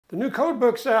The new code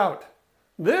book's out.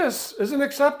 This isn't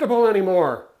acceptable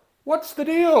anymore. What's the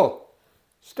deal?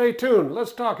 Stay tuned.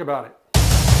 Let's talk about it.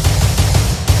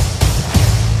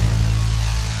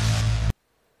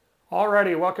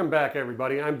 Alrighty, welcome back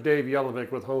everybody. I'm Dave Yelovich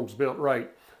with Homes Built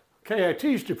Right. Okay, I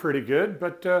teased you pretty good,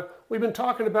 but we've been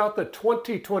talking about the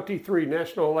 2023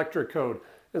 National Electric Code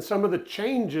and some of the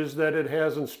changes that it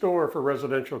has in store for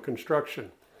residential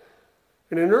construction.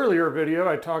 In an earlier video,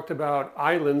 I talked about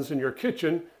islands in your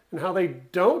kitchen and how they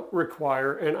don't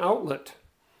require an outlet.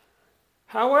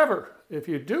 However, if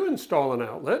you do install an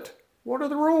outlet, what are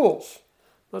the rules?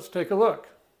 Let's take a look.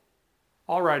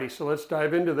 Alrighty, so let's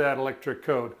dive into that electric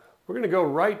code. We're going to go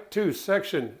right to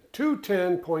section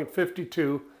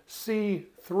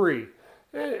 210.52C3.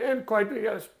 And quite,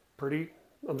 yes, pretty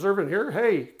observant here.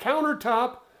 Hey,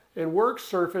 countertop and work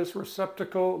surface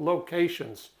receptacle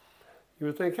locations. You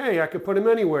would think, hey, I could put them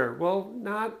anywhere. Well,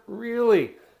 not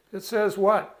really. It says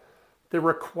what? The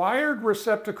required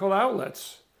receptacle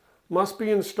outlets must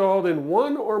be installed in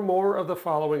one or more of the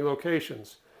following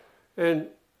locations. And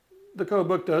the code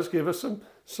book does give us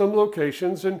some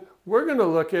locations, and we're going to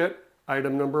look at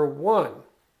item number 1.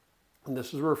 And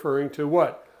this is referring to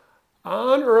what?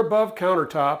 On or above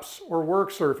countertops or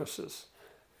work surfaces.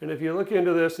 And if you look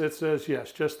into this, it says,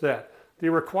 yes, just that. The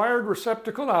required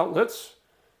receptacle outlets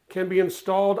can be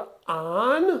installed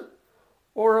on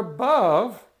or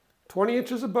above, 20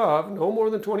 inches above, no more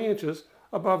than 20 inches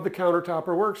above the countertop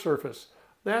or work surface.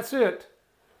 That's it.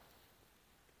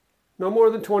 No more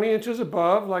than 20 inches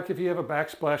above, like if you have a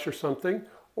backsplash or something,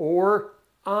 or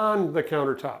on the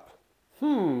countertop.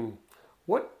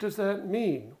 What does that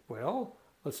mean? Well,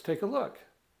 let's take a look.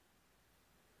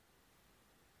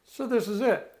 So this is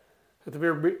it. At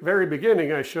the very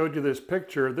beginning, I showed you this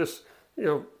picture. This,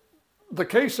 the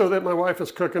queso that my wife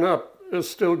is cooking up is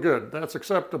still good. That's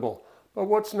acceptable. But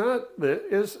what's not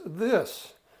is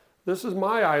this. This is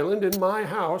my island in my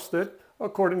house that,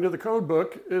 according to the code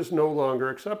book, is no longer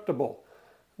acceptable.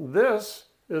 This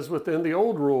is within the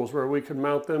old rules where we could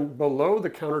mount them below the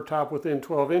countertop within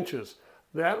 12 inches.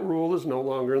 That rule is no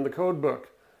longer in the code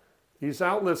book. These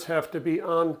outlets have to be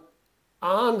on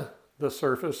the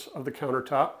surface of the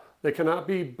countertop. They cannot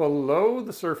be below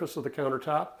the surface of the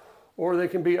countertop, or they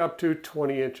can be up to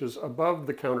 20 inches above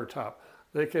the countertop.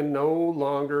 They can no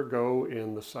longer go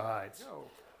in the sides.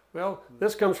 Well,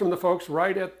 this comes from the folks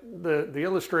right at the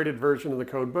illustrated version of the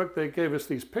code book. They gave us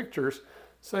these pictures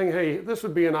saying, hey, this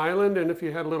would be an island, and if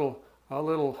you had a little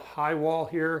high wall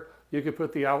here, you could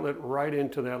put the outlet right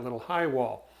into that little high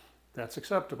wall. That's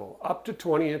acceptable, up to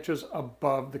 20 inches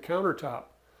above the countertop.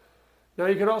 Now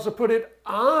you could also put it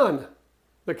on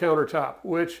the countertop,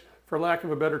 which, for lack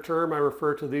of a better term, I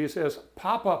refer to these as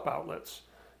pop-up outlets.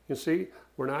 You see,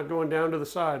 we're not going down to the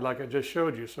side like I just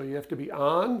showed you, so you have to be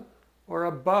on or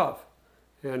above.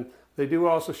 And they do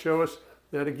also show us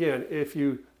that, again, if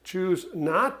you choose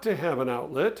not to have an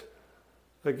outlet,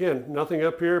 again, nothing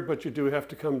up here, but you do have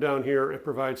to come down here and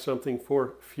provide something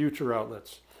for future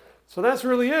outlets. So that's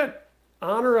really it,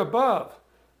 on or above.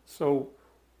 So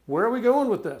where are we going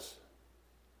with this?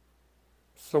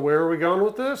 I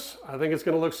think it's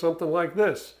going to look something like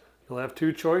this. You'll have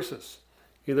two choices.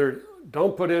 Either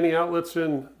don't put any outlets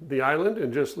in the island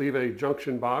and just leave a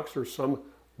junction box or some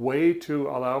way to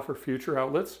allow for future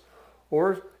outlets,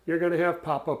 or you're going to have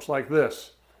pop-ups like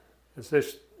this. It's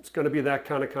going to be that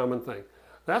kind of common thing.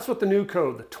 That's what the new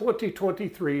code, the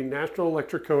 2023 National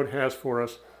Electric Code, has for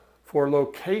us for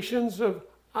locations of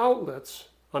outlets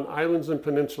on islands and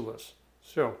peninsulas.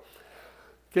 So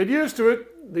get used to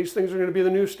it. These things are going to be the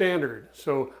new standard.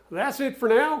 So that's it for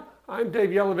now. I'm Dave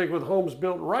Yelovich with Homes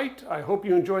Built Right. I hope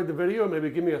you enjoyed the video. Maybe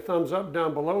give me a thumbs up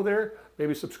down below there.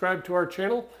 Maybe subscribe to our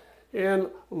channel. And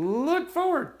look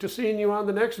forward to seeing you on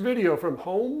the next video from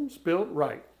Homes Built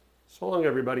Right. So long,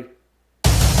 everybody.